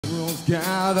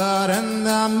gathered in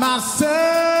the masses,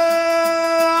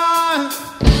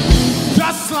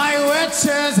 just like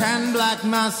witches and black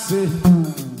masses.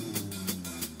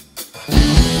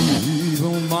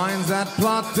 Evil minds that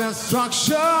plot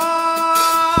destruction,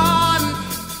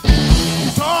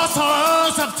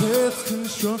 sorcerers of death's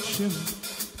construction.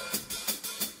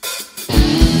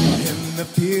 In the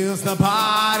fields the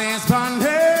bodies burning,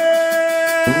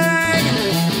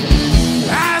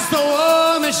 as the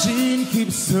war machine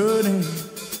keeps turning.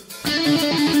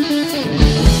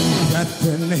 Death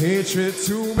and hatred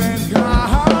to mankind,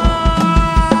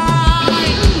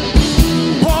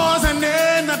 poison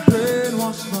in the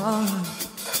brainwashed mind.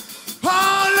 Oh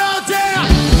no, dear!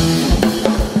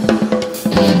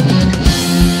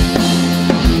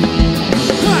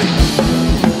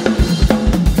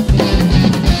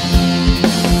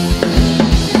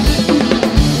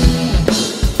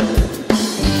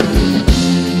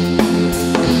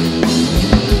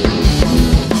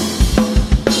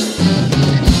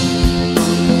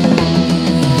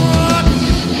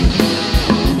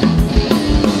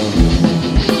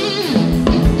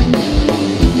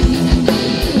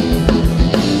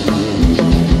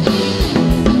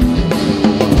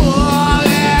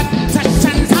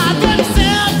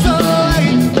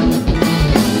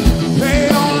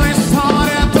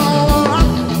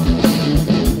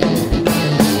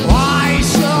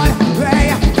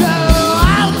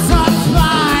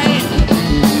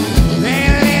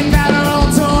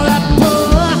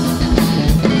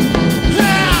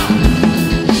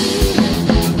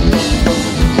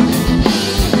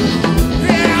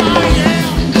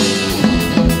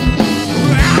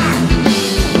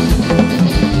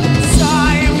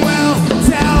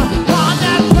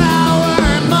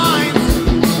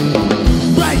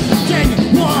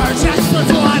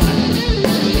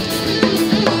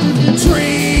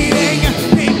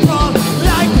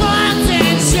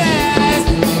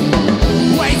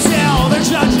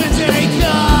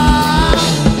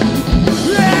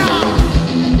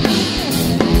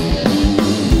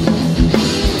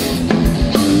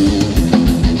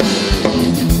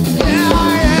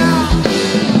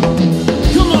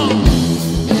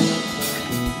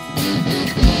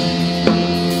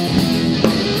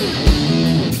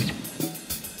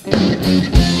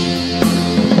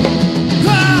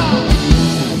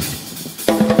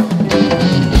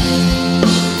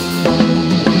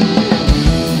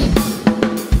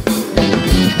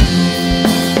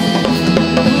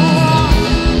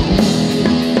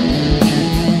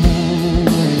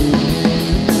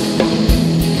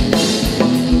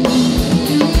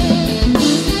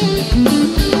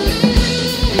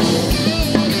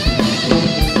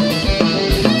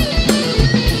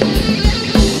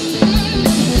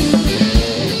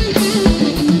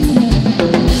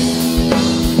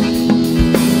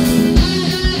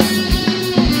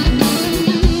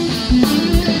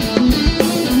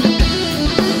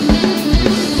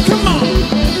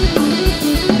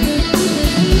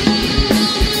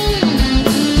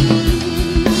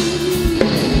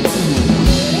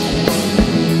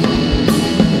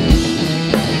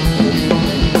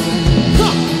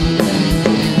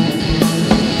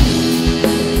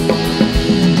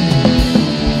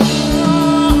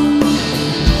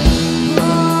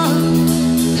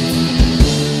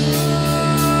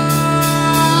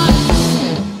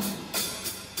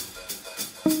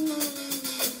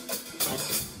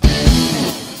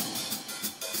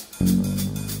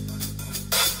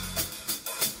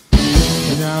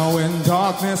 Now in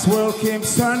darkness will keep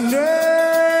Sunday,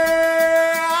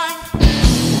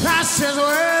 ashes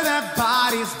where their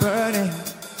bodies burning.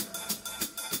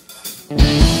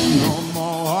 No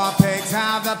more pigs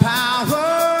have the power,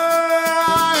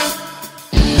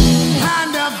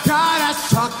 hand of God has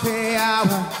struck the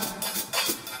hour.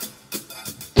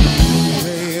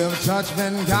 Day of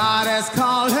judgment God is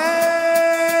calling,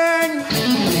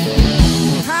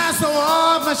 as the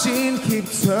war machine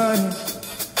keeps turning,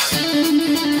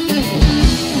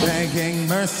 begging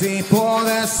mercy for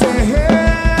their sins.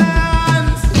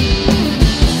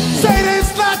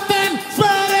 Satan's nothing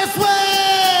but his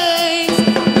wings.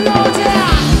 Lord, yeah.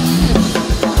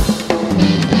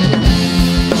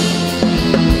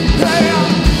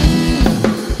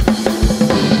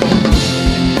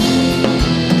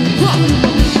 Yeah.